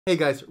Hey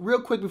guys,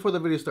 real quick before the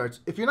video starts,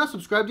 if you're not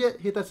subscribed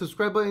yet, hit that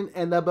subscribe button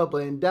and that bell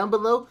button down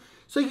below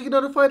so you can get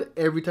notified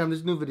every time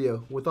there's a new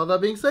video. With all that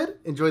being said,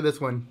 enjoy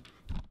this one.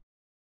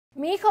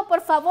 Mijo,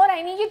 por favor,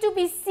 I need you to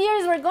be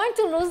serious. We're going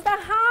to lose the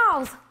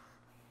house.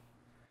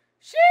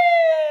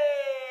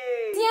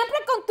 Sheesh! Siempre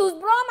con tus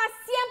bromas,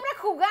 siempre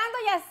jugando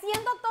y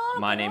haciendo todo lo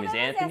My que name no is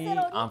debes de Anthony. hacer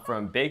ahorita. I'm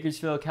from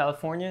Bakersfield,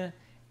 California,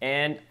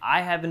 and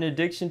I have an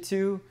addiction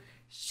to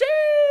sheesh.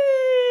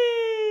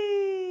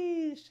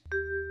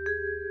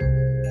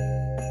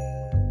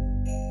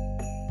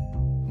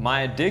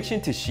 My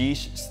addiction to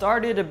sheesh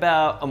started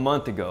about a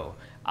month ago.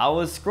 I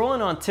was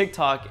scrolling on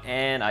TikTok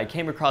and I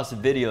came across a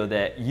video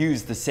that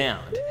used the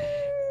sound.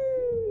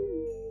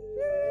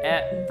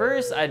 At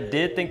first, I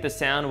did think the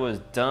sound was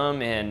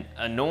dumb and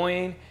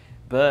annoying,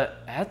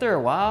 but after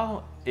a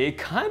while, it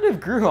kind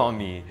of grew on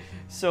me.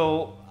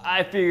 So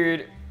I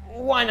figured,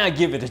 why not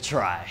give it a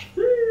try?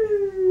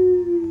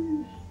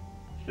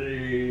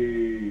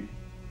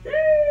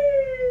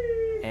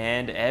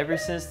 And ever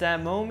since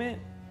that moment,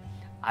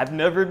 I've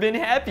never been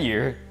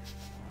happier.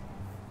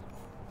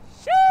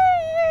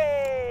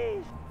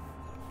 Sheesh!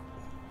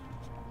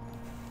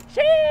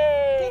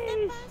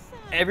 Sheesh!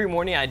 Every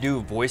morning I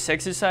do voice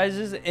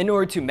exercises in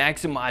order to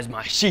maximize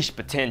my sheesh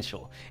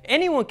potential.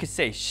 Anyone can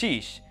say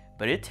sheesh,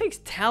 but it takes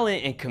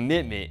talent and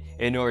commitment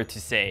in order to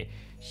say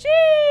sheesh.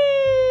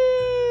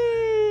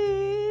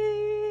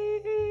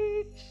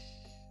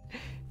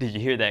 Did you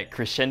hear that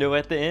crescendo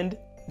at the end?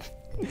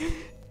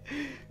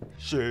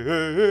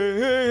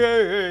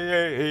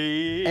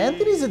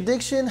 Anthony's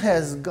addiction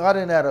has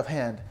gotten out of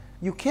hand.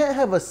 You can't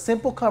have a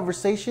simple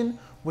conversation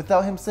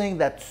without him saying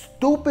that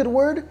stupid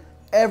word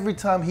every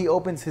time he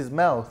opens his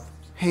mouth.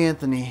 Hey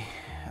Anthony,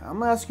 I'm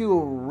gonna ask you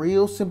a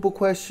real simple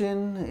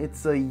question.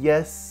 It's a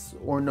yes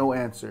or no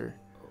answer.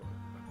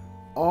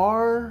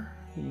 Are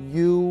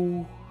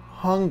you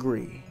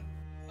hungry?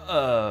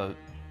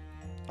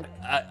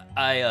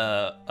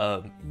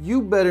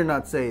 You better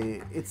not say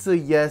it. It's a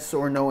yes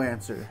or no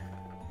answer.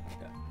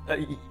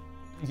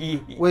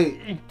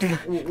 Wait,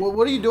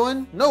 what are you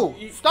doing? No,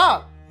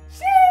 stop!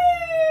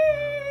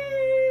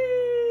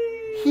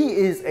 He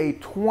is a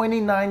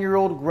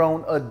 29-year-old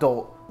grown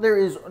adult. There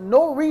is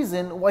no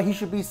reason why he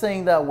should be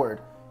saying that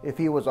word. If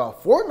he was a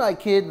Fortnite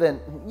kid,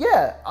 then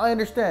yeah, I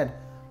understand.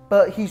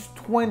 But he's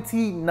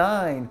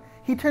 29.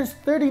 He turns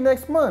 30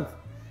 next month.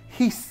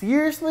 He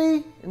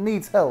seriously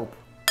needs help.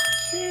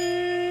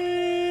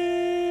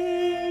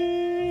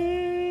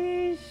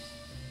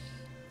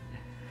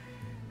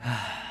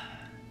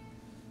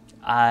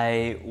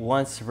 I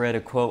once read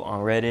a quote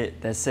on Reddit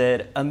that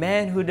said, "A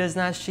man who does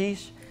not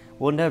sheesh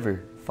will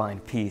never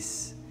find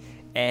peace."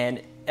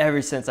 And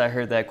ever since I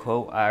heard that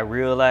quote, I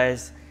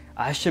realized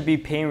I should be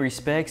paying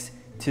respects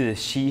to the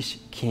Sheesh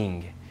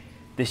King.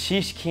 The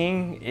Sheesh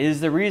King is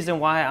the reason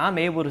why I'm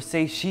able to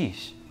say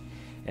sheesh.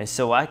 And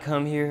so I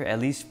come here at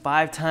least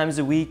 5 times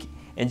a week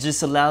and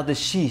just allow the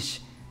sheesh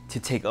to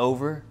take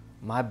over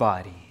my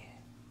body.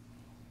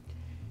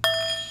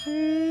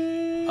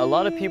 A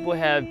lot of people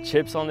have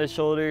chips on their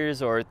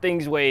shoulders or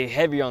things weigh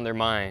heavy on their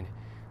mind.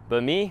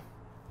 But me,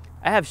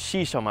 I have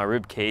sheesh on my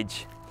rib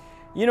cage.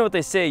 You know what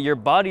they say, your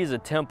body is a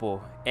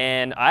temple.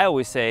 And I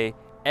always say,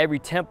 every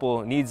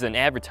temple needs an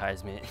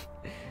advertisement.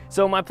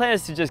 So my plan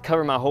is to just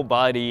cover my whole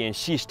body in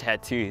sheesh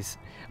tattoos.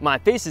 My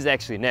face is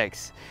actually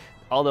next.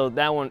 Although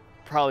that one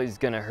probably is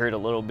gonna hurt a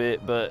little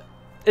bit, but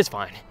it's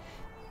fine.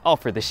 All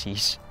for the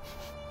sheesh.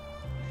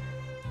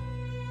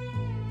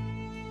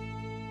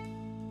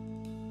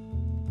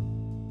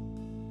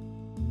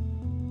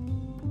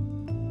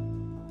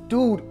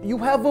 Dude, you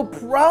have a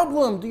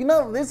problem. Do you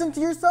not listen to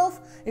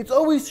yourself? It's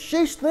always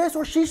sheesh this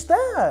or sheesh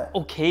that.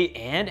 Okay,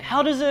 and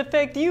how does it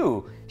affect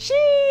you?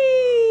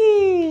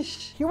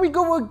 Sheesh! Here we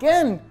go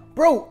again.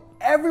 Bro,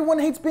 everyone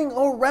hates being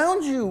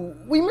around you.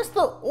 We miss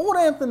the old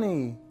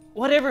Anthony.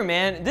 Whatever,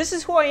 man. This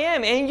is who I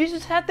am, and you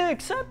just have to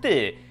accept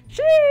it.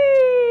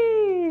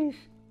 Sheesh!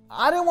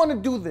 I didn't want to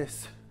do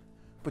this,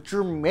 but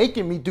you're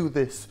making me do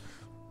this.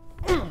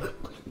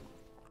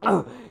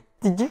 Oh,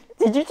 did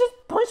you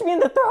just punch me in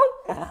the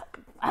throat?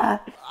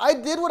 I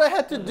did what I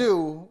had to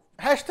do.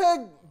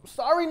 Hashtag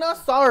sorry not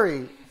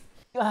sorry.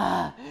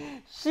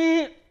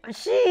 Sheesh.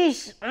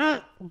 Sheesh.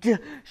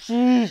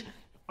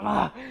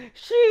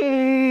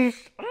 Sheesh.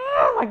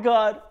 Oh my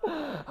God.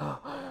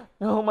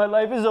 No, my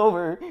life is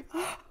over.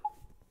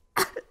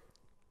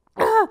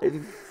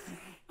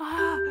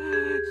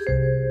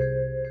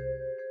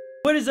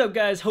 What is up,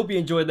 guys? Hope you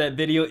enjoyed that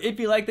video. If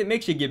you liked it,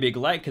 make sure you give a big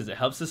like because it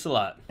helps us a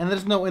lot. And let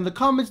us know in the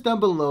comments down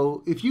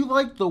below if you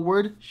like the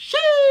word sheesh.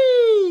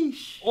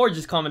 Or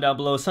just comment down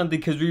below something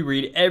because we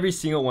read every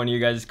single one of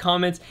your guys'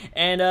 comments.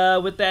 And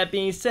with that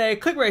being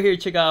said, click right here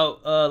to check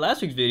out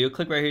last week's video.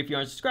 Click right here if you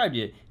aren't subscribed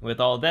yet. And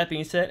with all that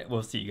being said,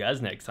 we'll see you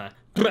guys next time.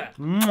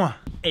 Mwah.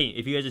 Hey,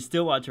 if you guys are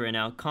still watching right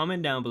now,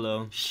 comment down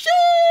below. Sheesh.